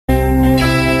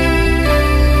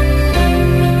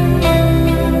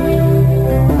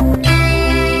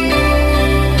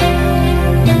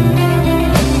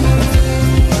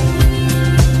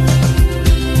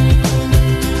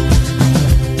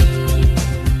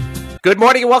Good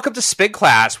morning and welcome to Spin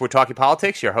Class. We're talking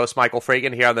politics. Your host, Michael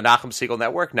Fragin, here on the Nachum Segal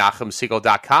Network,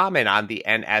 NachumSegal.com, and on the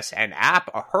NSN app,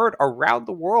 heard around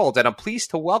the world. And I'm pleased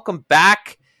to welcome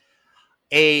back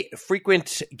a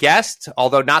frequent guest,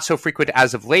 although not so frequent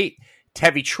as of late,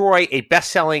 Tevi Troy, a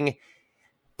best-selling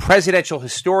presidential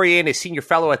historian, a senior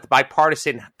fellow at the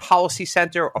Bipartisan Policy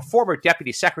Center, a former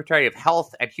deputy secretary of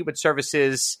Health and Human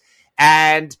Services,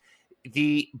 and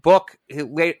the book,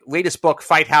 latest book,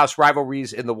 Fight House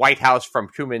Rivalries in the White House from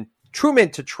Truman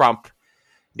to Trump,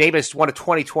 named as one of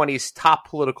 2020's top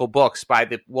political books by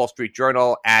the Wall Street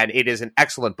Journal, and it is an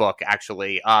excellent book,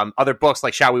 actually. Other books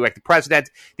like Shall We Wake the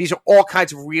President? These are all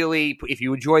kinds of really, if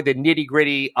you enjoy the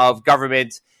nitty-gritty of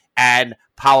government and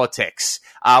politics.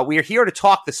 We are here to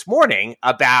talk this morning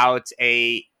about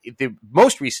the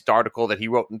most recent article that he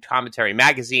wrote in Commentary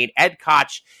Magazine, Ed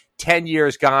Koch, 10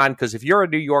 years gone, because if you're a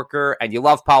New Yorker and you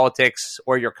love politics,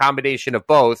 or you're a combination of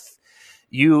both,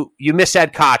 you miss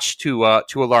Ed Koch to a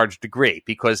large degree,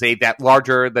 because that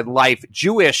larger than life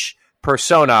Jewish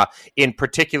persona in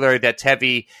particular that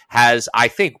Tevi has, I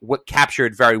think,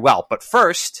 captured very well. But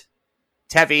first,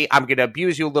 Tevi, I'm going to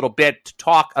abuse you a little bit to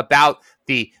talk about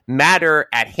the matter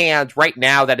at hand right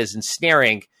now that is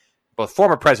ensnaring both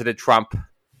former President Trump,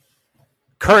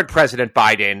 current President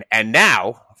Biden, and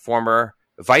now former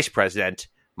Vice President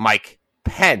Mike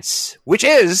Pence, which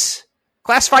is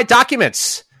classified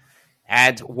documents.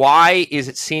 And why is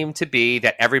it seem to be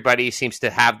that everybody seems to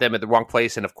have them in the wrong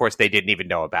place? And of course, they didn't even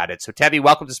know about it. So Tevi,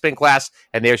 welcome to Spin Class.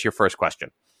 And there's your first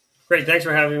question. Great. Thanks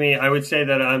for having me. I would say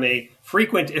that I'm a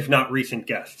frequent, if not recent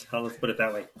guest. Let's put it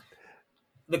that way.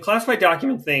 The classified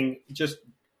document thing just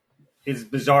is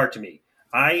bizarre to me.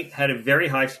 I had a very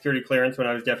high security clearance when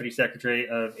I was Deputy Secretary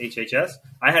of HHS.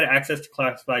 I had access to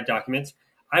classified documents.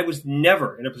 I was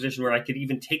never in a position where I could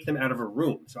even take them out of a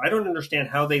room. So I don't understand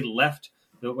how they left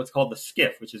what's called the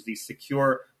SCIF, which is these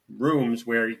secure rooms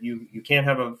where you can't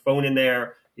have a phone in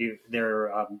there.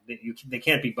 They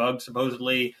can't be bugged,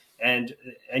 supposedly, and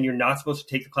you're not supposed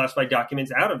to take the classified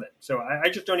documents out of them. So I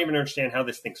just don't even understand how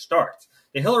this thing starts.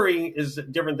 The Hillary is a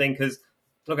different thing because,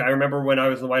 look, I remember when I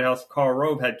was in the White House, Karl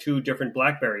Rove had two different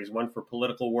BlackBerries, one for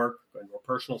political work or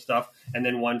personal stuff, and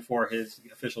then one for his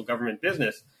official government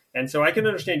business. And so I can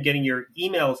understand getting your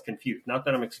emails confused. Not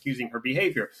that I'm excusing her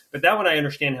behavior, but that one I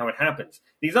understand how it happens.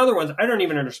 These other ones, I don't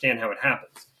even understand how it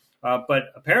happens.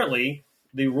 But apparently,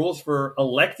 the rules for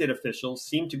elected officials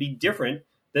seem to be different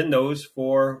than those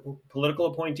for political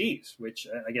appointees, which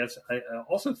I guess I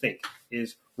also think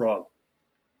is wrong.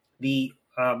 The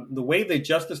way the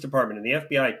Justice Department and the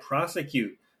FBI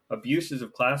prosecute abuses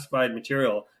of classified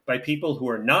material by people who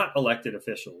are not elected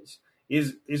officials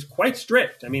is quite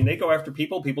strict. I mean, they go after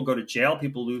people go to jail,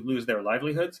 people lose their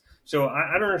livelihoods. So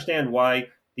I don't understand why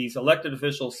these elected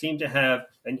officials seem to have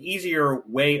an easier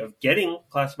way of getting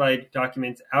classified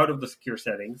documents out of the secure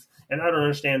settings. And I don't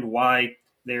understand why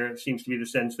there seems to be the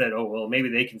sense that, oh, well, maybe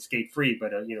they can skate free,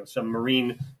 but some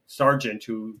Marine sergeant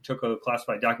who took a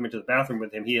classified document to the bathroom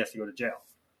with him, he has to go to jail.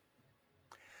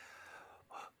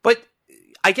 But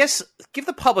I guess give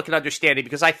the public an understanding,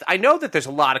 because I know that there's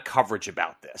a lot of coverage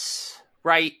about this,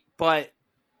 right? But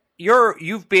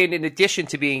you've been, in addition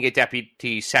to being a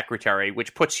deputy secretary,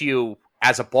 which puts you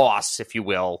as a boss, if you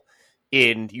will,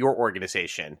 in your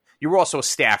organization, you were also a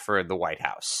staffer in the White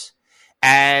House.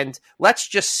 And let's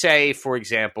just say, for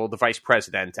example, the vice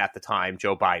president at the time,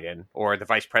 Joe Biden, or the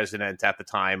vice president at the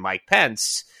time, Mike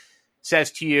Pence,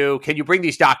 says to you, can you bring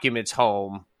these documents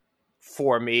home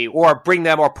for me, or bring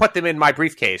them, or put them in my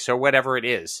briefcase, or whatever it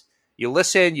is? You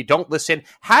listen, you don't listen.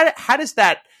 How does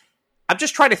that, I'm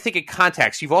just trying to think in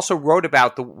context. You've also wrote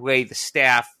about the way the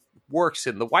staff works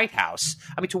in the White House.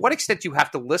 I mean, to what extent do you have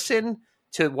to listen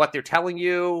to what they're telling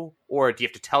you, or do you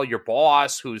have to tell your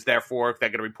boss, who's therefore they're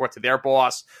going to report to their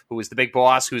boss, who is the big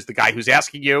boss, who's the guy who's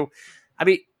asking you? I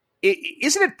mean,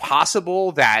 isn't it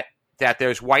possible that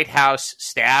there's White House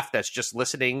staff that's just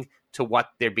listening to what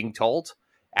they're being told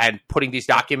and putting these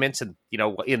documents in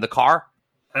the car?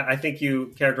 I think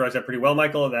you characterized that pretty well,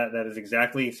 Michael. That is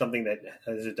exactly something that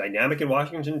is a dynamic in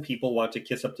Washington. People want to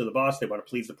kiss up to the boss. They want to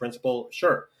please the principal.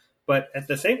 Sure. But at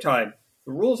the same time,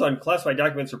 the rules on classified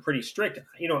documents are pretty strict.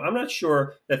 I'm not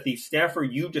sure that the staffer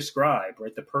you describe,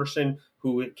 right, the person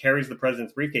who carries the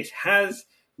president's briefcase, has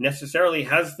the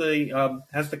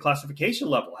classification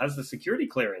level, has the security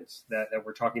clearance that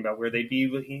we're talking about, where they'd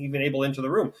be even able into the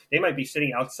room. They might be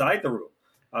sitting outside the room.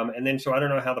 And then, so I don't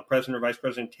know how the president or vice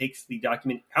president takes the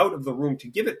document out of the room to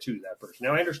give it to that person.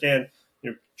 Now, I understand,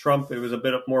 Trump, it was a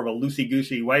bit more of a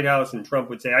loosey-goosey White House, and Trump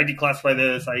would say, I declassify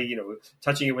this,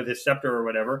 touching it with his scepter or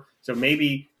whatever. So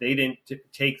maybe they didn't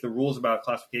take the rules about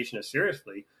classification as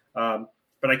seriously.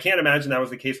 But I can't imagine that was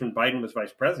the case when Biden was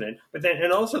vice president. But then,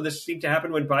 and also this seemed to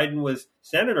happen when Biden was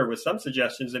senator, with some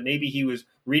suggestions that maybe he was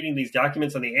reading these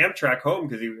documents on the Amtrak home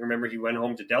because he went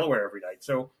home to Delaware every night.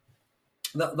 So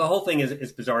the whole thing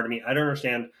is bizarre to me. I don't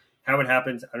understand how it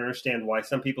happens. I don't understand why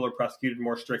some people are prosecuted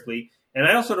more strictly. And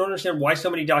I also don't understand why so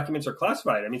many documents are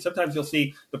classified. I mean, sometimes you'll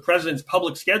see the president's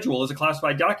public schedule as a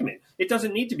classified document. It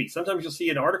doesn't need to be. Sometimes you'll see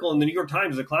an article in the New York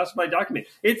Times as a classified document.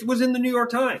 It was in the New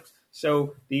York Times.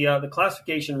 So the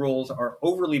classification rules are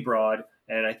overly broad,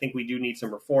 and I think we do need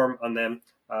some reform on them.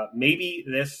 Maybe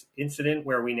this incident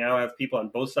where we now have people on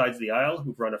both sides of the aisle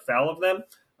who've run afoul of them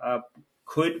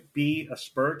could be a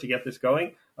spur to get this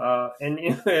going.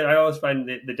 And I always find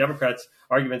the Democrats'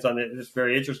 arguments on this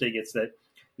very interesting. It's that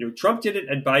Trump did it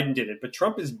and Biden did it, but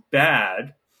Trump is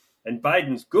bad and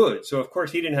Biden's good. So, of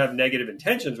course, he didn't have negative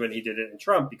intentions when he did it. And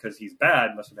Trump, because he's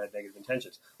bad, must have had negative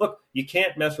intentions. Look, you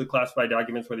can't mess with classified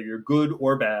documents, whether you're good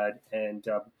or bad. And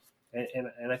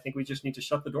I think we just need to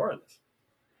shut the door on this.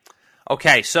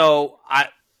 Okay, so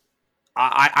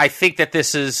I think that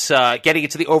this is getting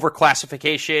into the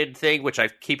overclassification thing, which I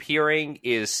keep hearing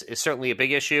is certainly a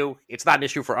big issue. It's not an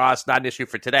issue for us, not an issue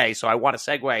for today. So I want to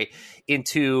segue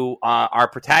into our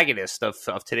protagonist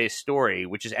of today's story,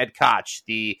 which is Ed Koch,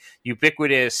 the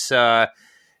ubiquitous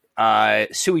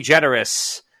sui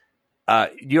generis New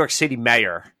York City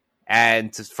mayor.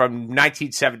 And from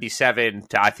 1977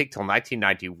 to I think till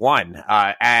 1991.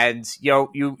 And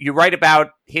you write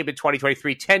about him in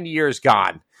 2023, 10 years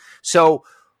gone. So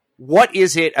what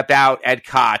is it about Ed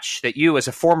Koch that you, as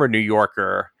a former New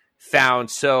Yorker,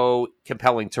 found so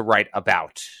compelling to write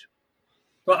about?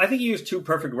 Well, I think you used two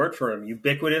perfect words for him,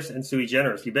 ubiquitous and sui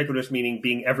generis. Ubiquitous meaning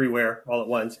being everywhere all at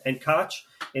once. And Koch,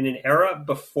 in an era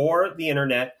before the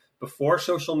internet, before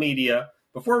social media,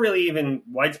 before really even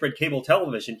widespread cable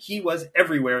television, he was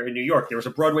everywhere in New York. There was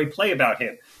a Broadway play about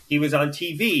him. He was on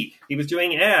TV. He was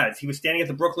doing ads. He was standing at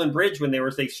the Brooklyn Bridge when there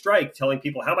was a strike, telling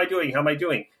people, how am I doing? How am I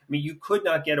doing? I mean, you could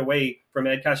not get away from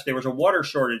Ed Koch. There was a water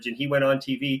shortage, and he went on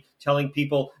TV telling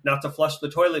people not to flush the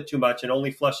toilet too much and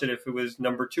only flush it if it was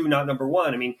number 2, not number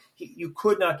 1. I mean, you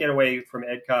could not get away from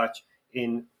Ed Koch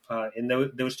in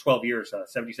those 12 years,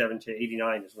 77 to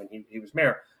 89 is when he was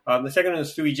mayor. The second one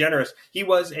is sui generis. He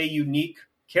was a unique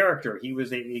character. He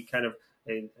was a kind of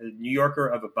a New Yorker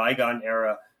of a bygone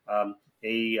era,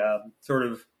 sort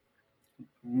of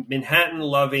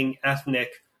Manhattan-loving ethnic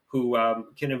who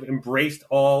kind of embraced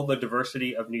all the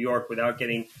diversity of New York without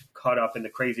getting caught up in the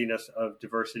craziness of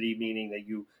diversity, meaning that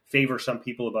you favor some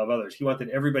people above others. He wanted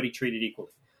everybody treated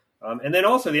equally. And then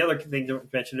also the other thing to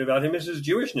mention about him is his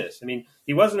Jewishness. I mean,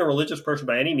 he wasn't a religious person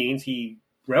by any means. He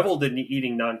reveled in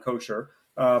eating non-kosher.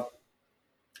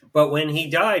 But when he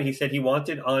died, he said he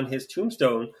wanted on his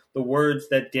tombstone the words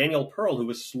that Daniel Pearl, who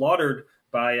was slaughtered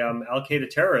by Al-Qaeda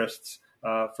terrorists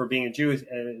for being a Jew,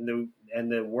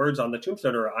 and the words on the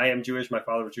tombstone are, I am Jewish, my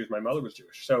father was Jewish, my mother was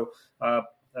Jewish. So a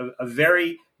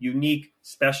very unique,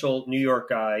 special New York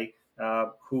guy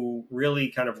who really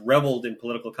kind of reveled in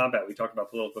political combat. We talked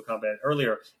about political combat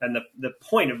earlier. And the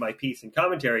point of my piece and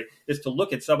commentary is to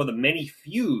look at some of the many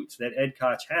feuds that Ed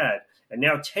Koch had. And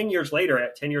now 10 years later,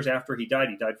 10 years after he died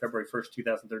February 1st,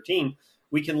 2013,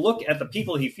 we can look at the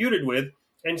people he feuded with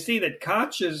and see that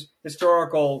Koch's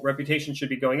historical reputation should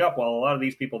be going up, while a lot of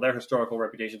these people, their historical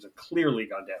reputations have clearly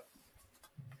gone down.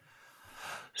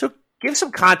 So give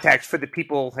some context for the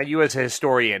people, and you as a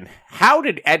historian. How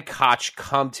did Ed Koch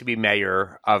come to be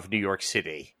mayor of New York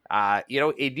City? A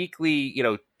uniquely,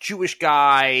 Jewish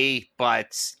guy,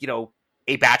 but,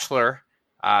 a bachelor.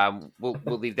 We'll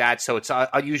leave that. So it's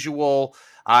unusual,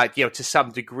 to some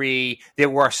degree. There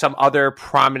were some other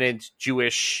prominent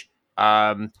Jewish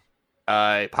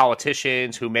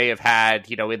politicians who may have had,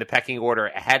 in the pecking order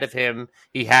ahead of him.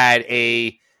 He had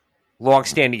a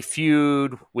longstanding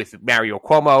feud with Mario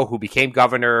Cuomo, who became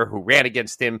governor, who ran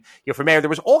against him, for mayor. There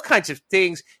was all kinds of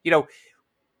things,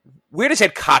 Where does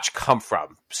Ed Koch come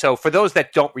from? So for those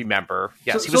that don't remember,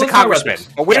 yes, he was a congressman.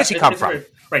 But where does he come from?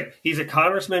 Right. He's a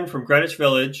congressman from Greenwich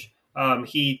Village.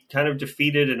 He kind of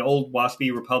defeated an old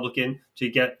WASPy Republican to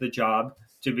get the job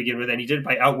to begin with, and he did it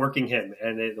by outworking him.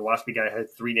 And the WASPy guy had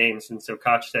 3 names, and so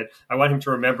Koch said, I want him to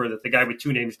remember that the guy with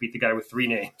 2 names beat the guy with 3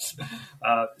 names.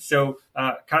 So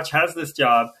Koch has this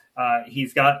job.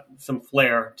 He's got some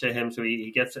flair to him, so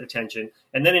he gets attention.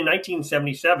 And then in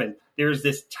 1977, there's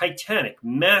this titanic,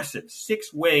 massive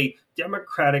 6-way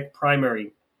Democratic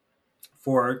primary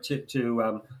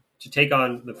to take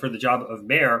on for the job of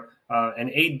mayor. And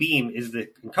Abe Beame is the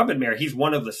incumbent mayor. He's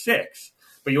one of the 6.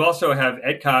 But you also have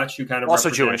Ed Koch, who kind of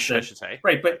also Jewish, I should say.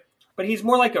 Right, but he's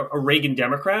more like a Reagan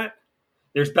Democrat.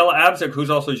 There's Bella Abzug, who's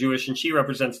also Jewish, and she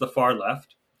represents the far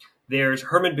left. There's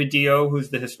Herman Badillo, who's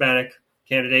the Hispanic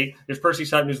candidate. There's Percy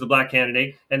Sutton, who's the black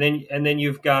candidate. And then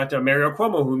you've got Mario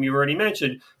Cuomo, whom you already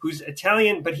mentioned, who's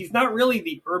Italian, but he's not really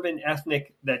the urban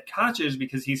ethnic that Koch is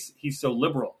because he's so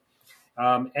liberal.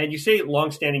 And you say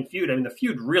longstanding feud. I mean, the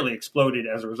feud really exploded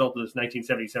as a result of this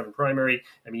 1977 primary.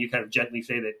 I mean, you kind of gently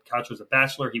say that Koch was a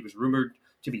bachelor. He was rumored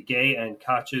to be gay, and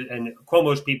Koch and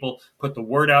Cuomo's people put the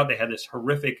word out. They had this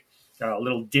horrific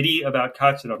little ditty about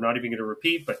Koch that I'm not even going to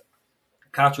repeat, but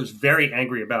Koch was very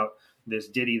angry about this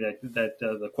ditty that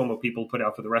the Cuomo people put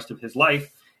out for the rest of his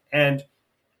life. And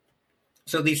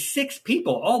so these 6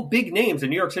 people, all big names in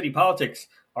New York City politics,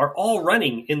 are all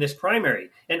running in this primary.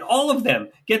 And all of them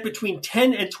get between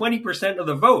 10 and 20% of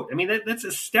the vote. I mean, that's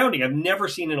astounding. I've never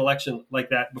seen an election like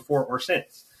that before or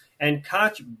since. And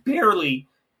Koch barely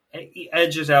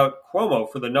edges out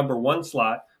Cuomo for the number 1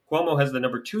 slot. Cuomo has the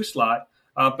number 2 slot.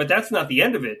 But that's not the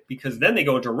end of it, because then they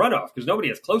go into runoff because nobody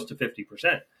has close to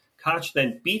 50%. Koch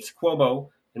then beats Cuomo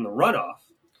in the runoff.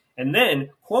 And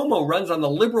then Cuomo runs on the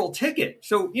liberal ticket.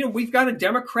 So, we've got a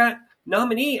Democrat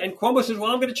nominee, and Cuomo says,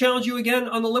 well, I'm going to challenge you again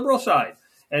on the liberal side.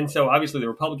 And so obviously the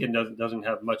Republican doesn't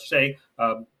have much say.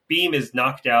 Beam is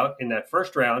knocked out in that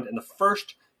first round, and the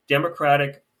first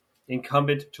Democratic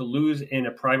incumbent to lose in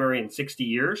a primary in 60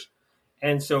 years.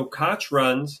 And so Koch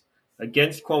runs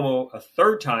against Cuomo a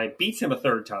third time, beats him a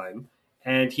third time,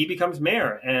 and he becomes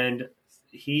mayor. And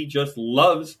he just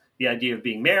loves the idea of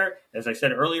being mayor. As I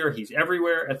said earlier, he's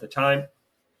everywhere at the time.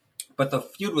 But the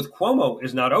feud with Cuomo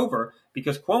is not over,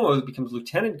 because Cuomo becomes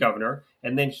lieutenant governor,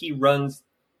 and then he runs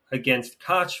against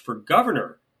Koch for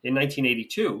governor in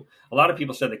 1982. A lot of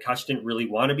people said that Koch didn't really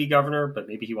want to be governor, but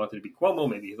maybe he wanted to be Cuomo.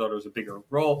 Maybe he thought it was a bigger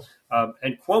role.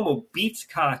 And Cuomo beats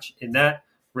Koch in that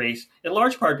race, in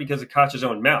large part because of Koch's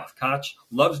own mouth. Koch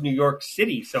loves New York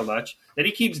City so much that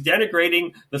he keeps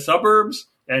denigrating the suburbs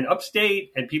and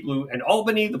upstate and and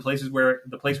Albany, the place where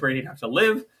he'd have to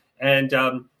live. And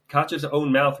Koch's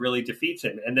own mouth really defeats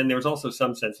him. And then there was also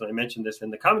some sense, and I mentioned this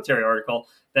in the commentary article,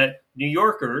 that New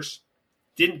Yorkers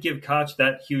didn't give Koch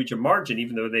that huge a margin,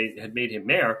 even though they had made him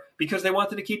mayor, because they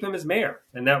wanted to keep him as mayor.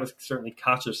 And that was certainly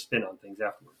Koch's spin on things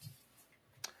afterwards.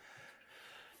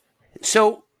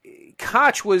 So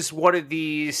Koch was one of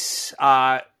these,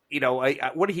 what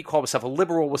did he call himself? A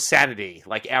liberal with sanity,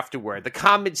 like afterward. The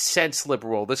common sense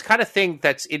liberal, this kind of thing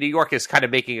that's in New York is kind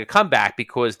of making a comeback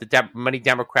because many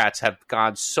Democrats have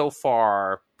gone so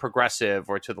far progressive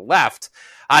or to the left.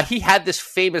 He had this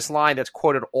famous line that's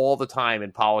quoted all the time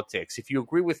in politics. If you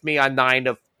agree with me on 9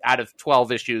 out of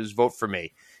 12 issues, vote for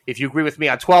me. If you agree with me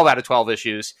on 12 out of 12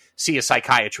 issues, see a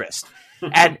psychiatrist.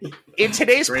 And in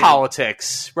today's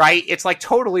politics, right, it's like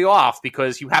totally off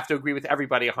because you have to agree with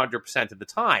everybody 100% of the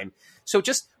time. So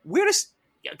just where does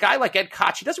a guy like Ed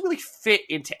Koch, he doesn't really fit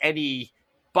into any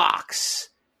box.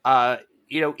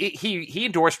 He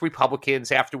endorsed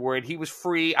Republicans afterward. He was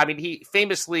free. I mean, he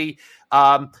famously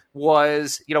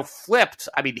was, flipped.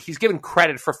 I mean, he's given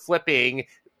credit for flipping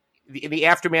in the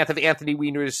aftermath of Anthony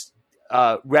Weiner's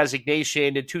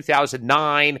resignation in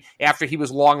 2009. After he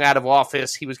was long out of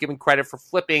office, he was given credit for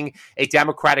flipping a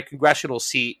Democratic congressional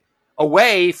seat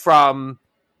away from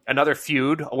another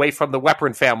feud, away from the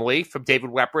Weprin family, from David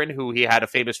Weprin, who he had a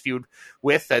famous feud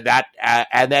with,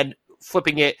 and then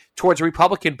flipping it towards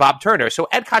Republican Bob Turner. So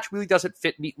Ed Koch really doesn't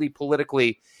fit neatly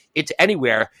politically into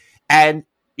anywhere. And,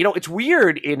 it's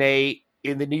weird in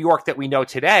the New York that we know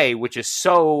today, which is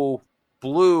so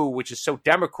blue, which is so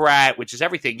Democrat, which is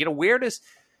everything.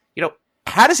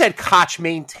 How does Ed Koch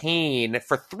maintain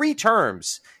for 3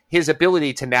 terms his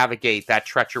ability to navigate that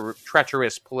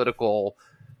treacherous political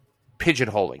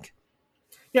pigeonholing?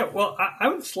 Yeah, well, I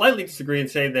would slightly disagree and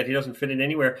say that he doesn't fit in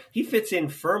anywhere. He fits in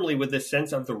firmly with this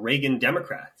sense of the Reagan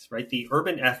Democrats, right? The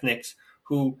urban ethnics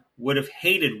who would have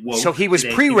hated woke. So he was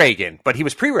pre-Reagan, but he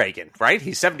was pre-Reagan, right?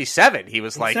 He's 77. He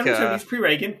was like... 77, he's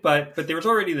pre-Reagan, but there was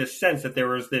already this sense that there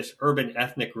was this urban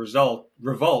ethnic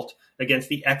revolt against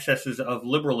the excesses of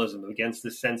liberalism, against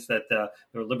the sense that the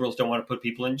liberals don't want to put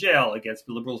people in jail, against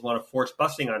the liberals want to force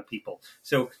busing on people.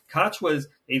 So Koch was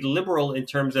a liberal in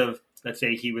terms of, let's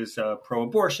say he was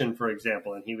pro-abortion, for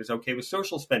example, and he was okay with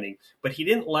social spending, but he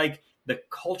didn't like the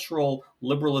cultural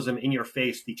liberalism in your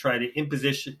face, the try to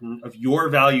imposition of your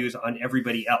values on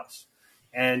everybody else.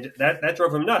 And that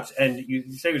drove him nuts. And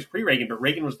you say it was pre-Reagan, but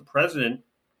Reagan was the president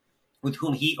with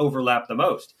whom he overlapped the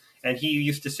most. And he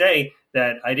used to say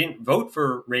that I didn't vote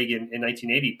for Reagan in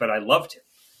 1980, but I loved him.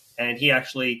 And he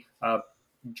actually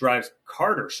drives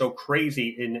Carter so crazy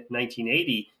in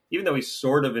 1980, even though he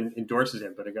sort of endorses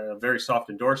him, but a very soft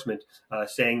endorsement,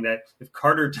 saying that if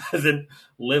Carter doesn't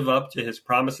live up to his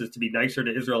promises to be nicer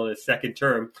to Israel in his second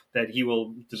term, that he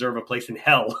will deserve a place in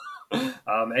hell.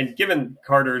 And given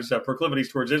Carter's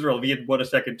proclivities towards Israel, if he had won a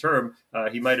second term,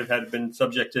 he might have been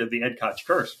subject to the Ed Koch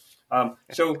curse.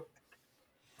 So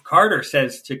Carter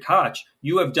says to Koch,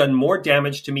 "You have done more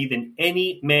damage to me than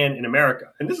any man in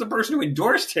America." And this is a person who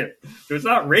endorsed him. So it's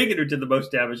not Reagan who did the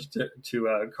most damage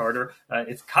to Carter.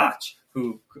 It's Koch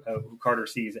who Carter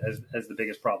sees as the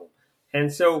biggest problem.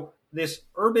 And so this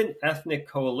urban ethnic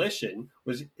coalition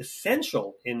was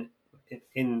essential in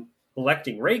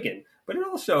electing Reagan, but it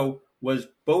also was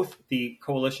both the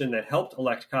coalition that helped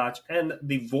elect Koch and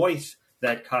the voice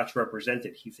that Koch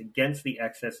represented. He's against the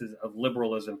excesses of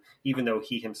liberalism, even though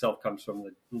he himself comes from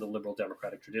the liberal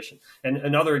democratic tradition. And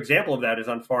another example of that is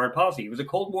on foreign policy. He was a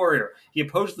Cold Warrior. He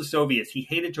opposed the Soviets. He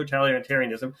hated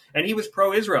totalitarianism, and he was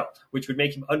pro-Israel, which would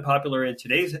make him unpopular in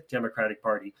today's Democratic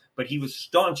Party. But he was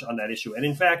staunch on that issue. And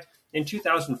in fact, in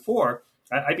 2004,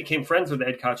 I became friends with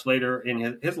Ed Koch later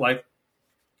in his life.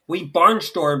 We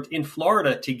barnstormed in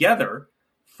Florida together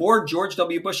for George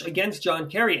W. Bush against John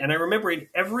Kerry. And I remember in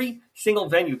every single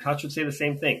venue, Koch would say the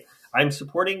same thing. I'm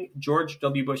supporting George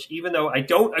W. Bush, even though I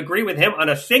don't agree with him on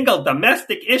a single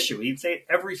domestic issue. He'd say it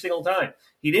every single time.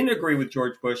 He didn't agree with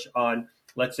George Bush on,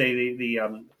 let's say, the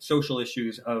social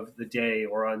issues of the day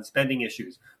or on spending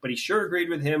issues. But he sure agreed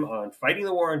with him on fighting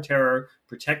the war on terror,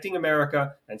 protecting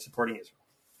America, and supporting Israel.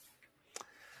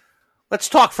 Let's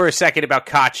talk for a second about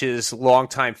Koch's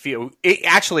longtime feud.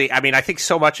 Actually, I mean, I think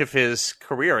so much of his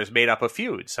career is made up of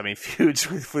feuds. I mean,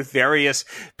 feuds with various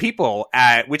people,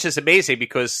 which is amazing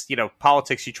because,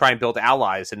 politics, you try and build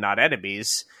allies and not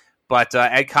enemies. But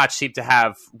Ed Koch seemed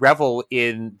to revel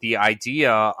in the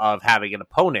idea of having an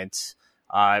opponent,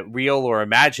 real or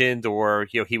imagined, or,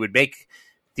 he would make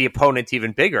the opponent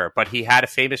even bigger. But he had a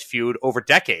famous feud over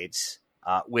decades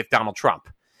with Donald Trump.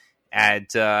 And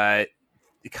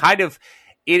kind of,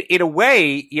 in a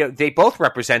way, they both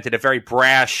represented a very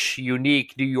brash,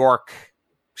 unique New York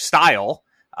style.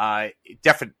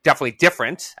 Definitely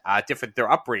different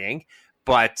their upbringing.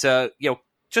 But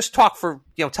just talk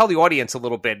tell the audience a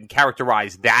little bit and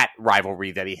characterize that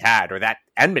rivalry that he had, or that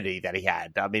enmity that he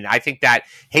had. I mean, I think that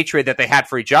hatred that they had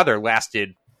for each other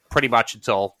lasted pretty much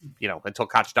until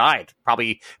Koch died.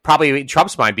 Probably in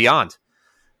Trump's mind beyond.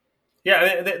 Yeah,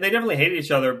 I mean, they definitely hated each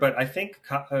other, but I think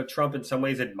Trump in some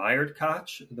ways admired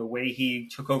Koch, the way he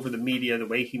took over the media, the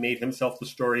way he made himself the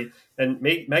story. And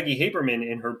Maggie Haberman,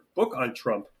 in her book on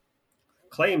Trump,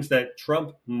 claims that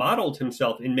Trump modeled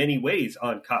himself in many ways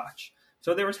on Koch.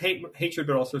 So there was hatred,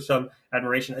 but also some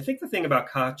admiration. I think the thing about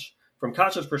Koch, from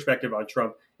Koch's perspective on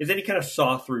Trump, is that he kind of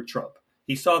saw through Trump.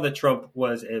 He saw that Trump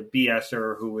was a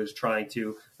BSer who was trying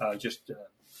to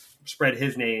spread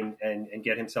his name and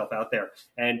get himself out there.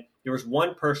 And there was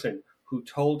one person who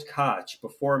told Koch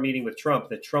before a meeting with Trump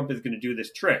that Trump is going to do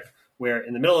this trick where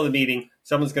in the middle of the meeting,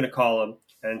 someone's going to call him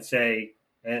and say,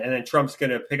 and then Trump's going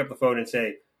to pick up the phone and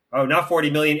say, "Oh, not 40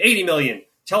 million, 80 million.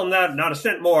 Tell him that, not a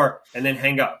cent more," and then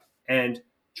hang up. And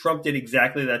Trump did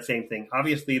exactly that same thing.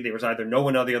 Obviously, there was either no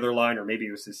one on the other line or maybe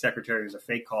it was his secretary. It was a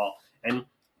fake call. And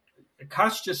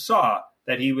Koch just saw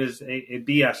that he was a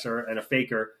BSer and a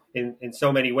faker in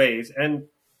so many ways. And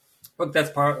look, that's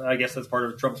part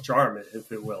of Trump's charm, if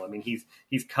it will. I mean,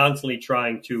 he's constantly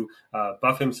trying to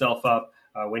buff himself up.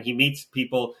 When he meets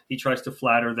people, he tries to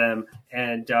flatter them.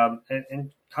 And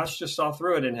Koch just saw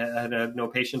through it and had no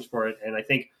patience for it. And I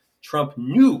think Trump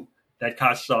knew that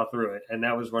Koch saw through it. And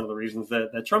that was one of the reasons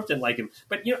that Trump didn't like him.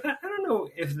 But, I don't know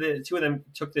if the two of them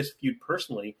took this feud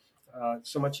personally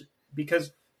so much,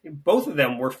 because both of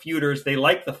them were feuders. They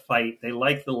liked the fight. They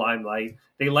liked the limelight.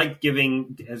 They liked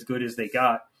giving as good as they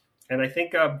got. And I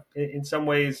think in some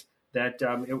ways that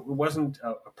it wasn't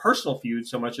a personal feud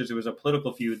so much as it was a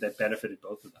political feud that benefited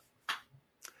both of them.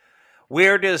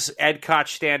 Where does Ed Koch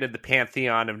stand in the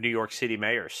pantheon of New York City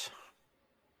mayors?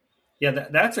 Yeah,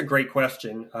 that's a great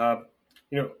question.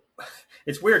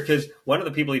 It's weird because one of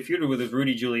the people he feuded with is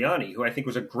Rudy Giuliani, who I think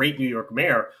was a great New York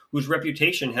mayor, whose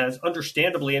reputation has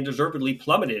understandably and deservedly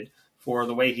plummeted for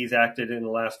the way he's acted in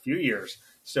the last few years.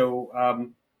 So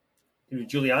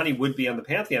Giuliani would be on the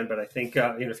pantheon, but I think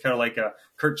it's kind of like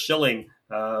Kurt Schilling,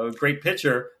 a great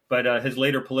pitcher, but his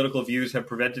later political views have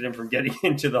prevented him from getting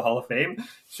into the Hall of Fame.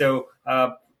 So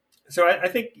I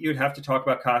think you'd have to talk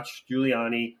about Koch,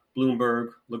 Giuliani,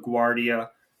 Bloomberg, LaGuardia.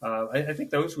 I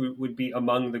think those would be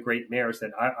among the great mayors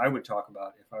that I would talk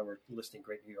about if I were listing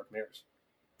great New York mayors.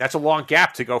 That's a long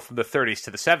gap to go from the 30s to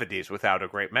the 70s without a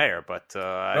great mayor. But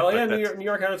New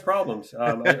York had its problems.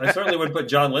 I certainly would put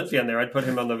John Lindsay on there. I'd put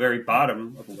him on the very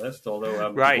bottom of the list,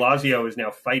 although right. Blasio is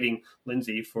now fighting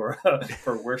Lindsay for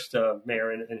worst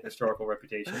mayor in historical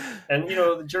reputation. And,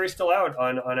 the jury's still out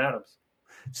on Adams.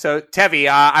 So, Tevi,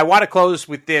 I want to close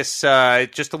with this,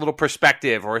 just a little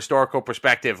perspective or historical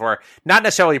perspective, or not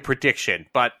necessarily a prediction,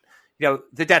 but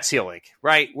the debt ceiling,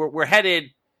 right? We're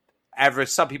headed,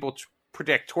 as some people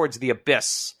predict, towards the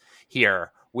abyss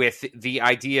here, with the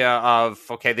idea of,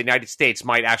 okay, the United States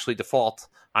might actually default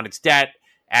on its debt,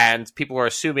 and people are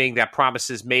assuming that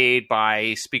promises made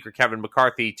by Speaker Kevin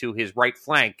McCarthy to his right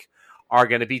flank are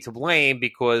going to be to blame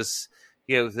because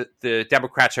the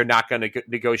Democrats are not going to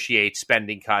negotiate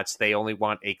spending cuts. They only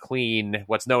want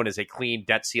what's known as a clean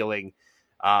debt ceiling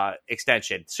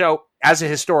extension. So, as a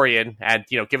historian, and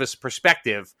give us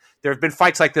perspective, there have been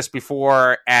fights like this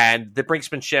before, and the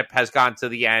brinksmanship has gone to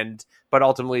the end, but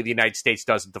ultimately the United States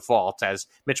doesn't default. As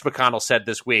Mitch McConnell said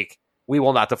this week, we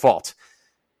will not default.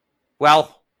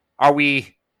 Well, are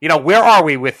we? Where are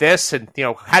we with this? And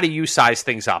how do you size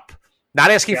things up? Not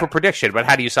asking for prediction, but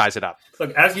how do you size it up?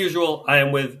 Look, as usual, I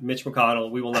am with Mitch McConnell.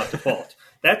 We will not default.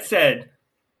 That said,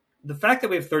 the fact that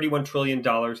we have $31 trillion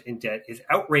in debt is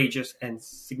outrageous and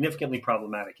significantly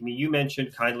problematic. I mean, you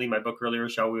mentioned kindly my book earlier,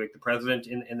 Shall We Wake the President?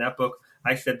 In that book,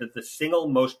 I said that the single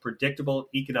most predictable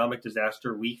economic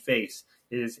disaster we face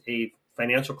is a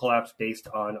financial collapse based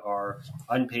on our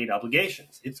unpaid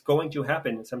obligations. It's going to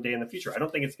happen someday in the future. I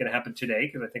don't think it's going to happen today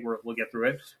because I think we'll get through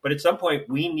it. But at some point,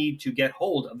 we need to get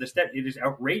hold of this debt. It is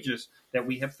outrageous that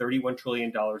we have $31 trillion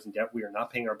in debt. We are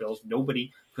not paying our bills.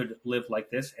 Nobody could live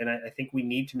like this. And I think we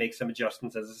need to make some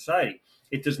adjustments as a society.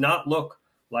 It does not look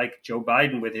like Joe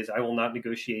Biden, with his I will not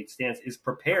negotiate stance, is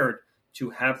prepared to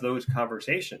have those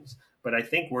conversations. But I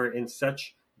think we're in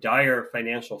such dire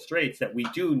financial straits that we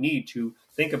do need to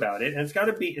think about it, and it's going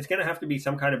to have to be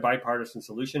some kind of bipartisan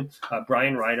solution.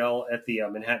 Brian Rydell at the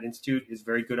Manhattan Institute is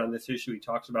very good on this issue. He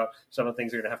talks about some of the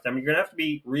things you're going to have to. You're going to have to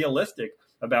be realistic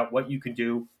about what you can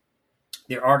do.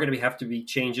 There are going to have to be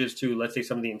changes to, let's say,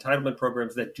 some of the entitlement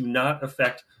programs that do not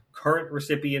affect current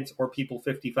recipients or people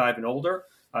 55 and older.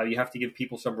 You have to give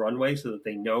people some runway so that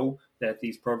they know that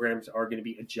these programs are going to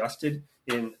be adjusted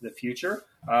in the future.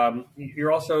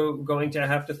 You're also going to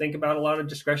have to think about a lot of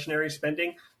discretionary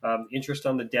spending. Interest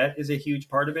on the debt is a huge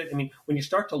part of it. I mean, when you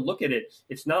start to look at it,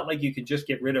 it's not like you could just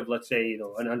get rid of, let's say,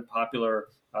 an unpopular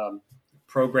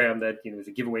program that is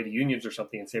a giveaway to unions or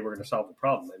something and say we're going to solve the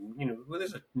problem. And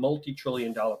there's a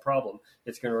multi-trillion-dollar problem.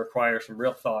 It's going to require some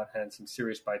real thought and some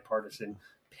serious bipartisan,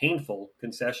 painful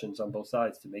concessions on both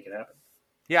sides to make it happen.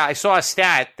 Yeah, I saw a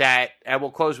stat that, and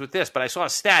we'll close with this, but I saw a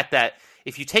stat that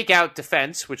if you take out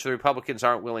defense, which the Republicans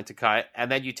aren't willing to cut,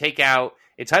 and then you take out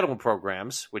entitlement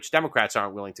programs, which Democrats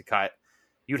aren't willing to cut,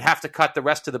 you'd have to cut the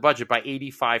rest of the budget by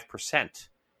 85%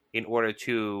 in order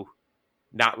to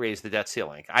not raise the debt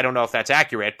ceiling. I don't know if that's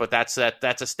accurate, but that's a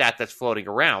stat that's floating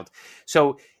around.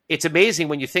 So it's amazing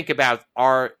when you think about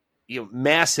our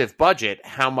massive budget,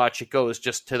 how much it goes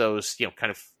just to those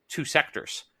kind of two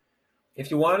sectors.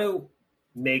 If you want to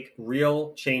make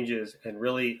real changes and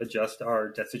really adjust our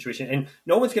debt situation. And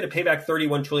no one's going to pay back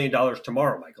 $31 trillion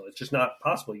tomorrow, Michael. It's just not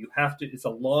possible. You have to, it's a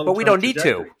long But we don't need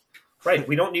to. Right.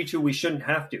 We don't need to. We shouldn't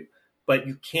have to. But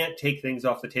you can't take things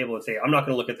off the table and say, I'm not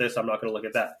going to look at this. I'm not going to look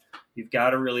at that. You've got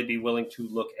to really be willing to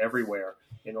look everywhere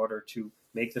in order to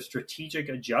make the strategic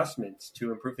adjustments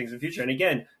to improve things in the future. And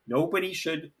again, nobody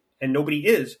should, and nobody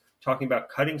is, talking about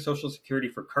cutting Social Security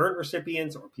for current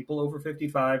recipients or people over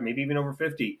 55, maybe even over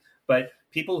 50. But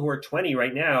people who are 20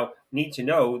 right now need to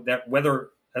know that whether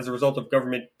as a result of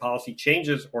government policy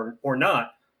changes or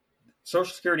not,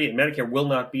 Social Security and Medicare will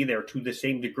not be there to the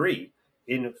same degree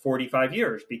in 45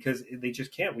 years because they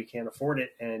just can't. We can't afford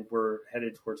it, and we're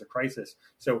headed towards a crisis.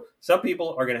 So some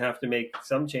people are going to have to make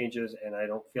some changes, and I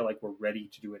don't feel like we're ready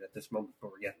to do it at this moment,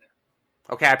 but we're getting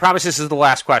there. Okay, I promise this is the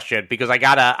last question because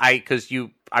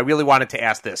I really wanted to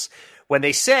ask this. When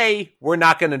they say we're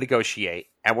not going to negotiate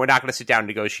and we're not going to sit down and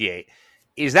negotiate,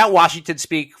 is that Washington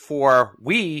speak for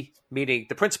we, meaning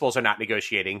the principals are not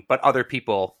negotiating, but other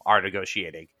people are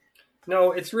negotiating?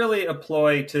 No, it's really a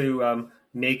ploy to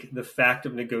make the fact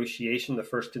of negotiation the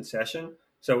first concession.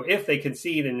 So if they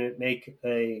concede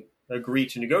and agree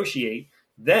to negotiate,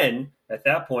 then at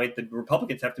that point, the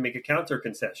Republicans have to make a counter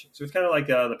concession. So it's kind of like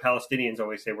the Palestinians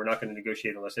always say, we're not going to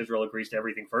negotiate unless Israel agrees to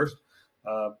everything first.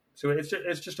 So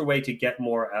it's just a way to get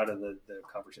more out of the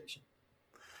conversation.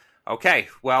 Okay,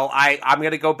 well, I'm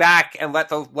going to go back and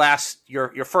let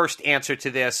your first answer to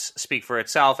this speak for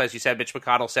itself. As you said, Mitch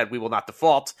McConnell said we will not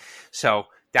default. So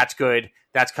that's good.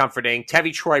 That's comforting.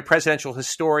 Tevi Troy, presidential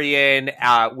historian,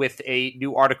 with a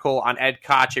new article on Ed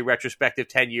Koch, a retrospective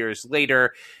 10 years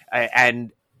later,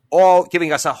 and all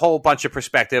giving us a whole bunch of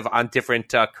perspective on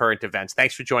different current events.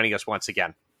 Thanks for joining us once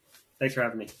again. Thanks for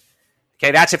having me.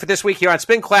 Okay, that's it for this week here on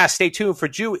Spin Class. Stay tuned for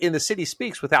Jew in the City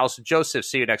Speaks with Allison Joseph.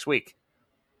 See you next week.